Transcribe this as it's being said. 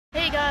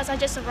guys, I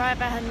just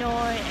arrived at Hanoi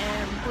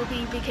and we'll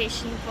be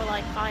vacationing for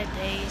like 5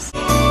 days.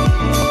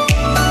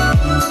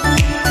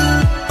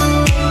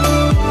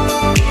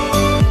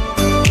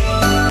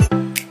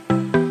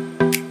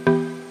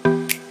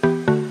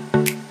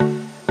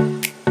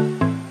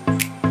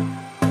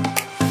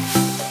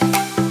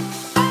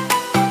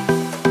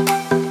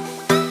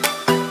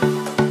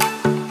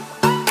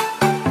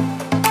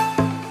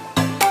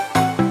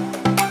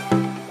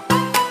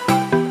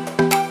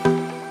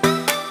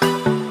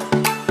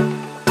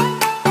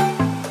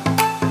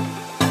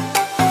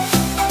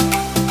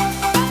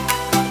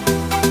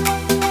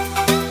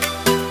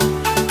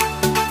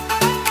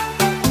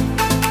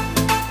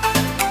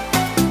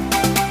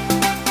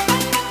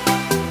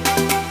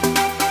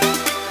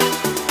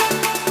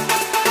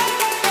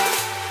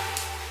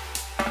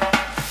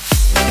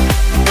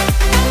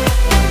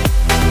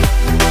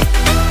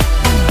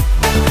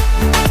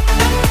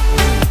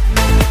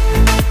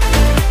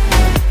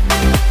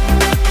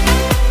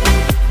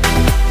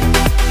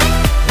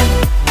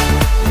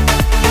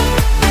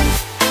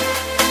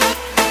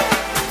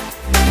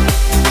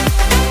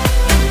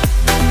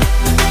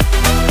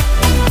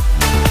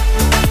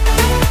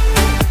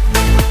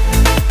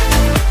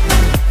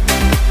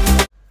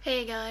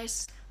 Hey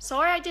guys,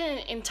 sorry I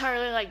didn't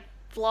entirely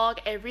vlog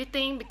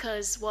everything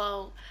because,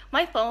 well,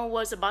 my phone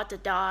was about to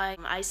die.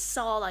 I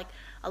saw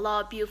a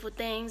lot of beautiful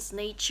things,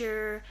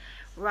 nature,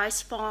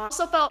 rice farm. I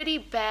also felt pretty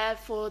bad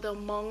for the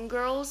Hmong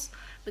girls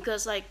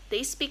because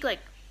they speak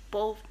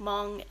both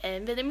Hmong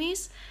and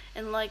Vietnamese,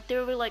 and they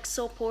were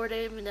so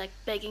supportive and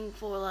begging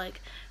for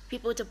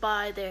people to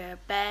buy their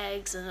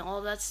bags and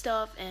all that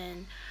stuff.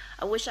 And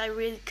I wish I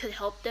really could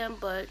help them,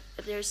 but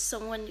if there's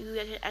someone who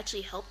could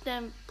actually help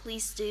them,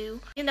 please do.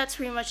 And that's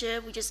pretty much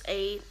it. We just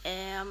ate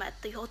and I'm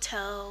at the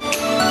hotel.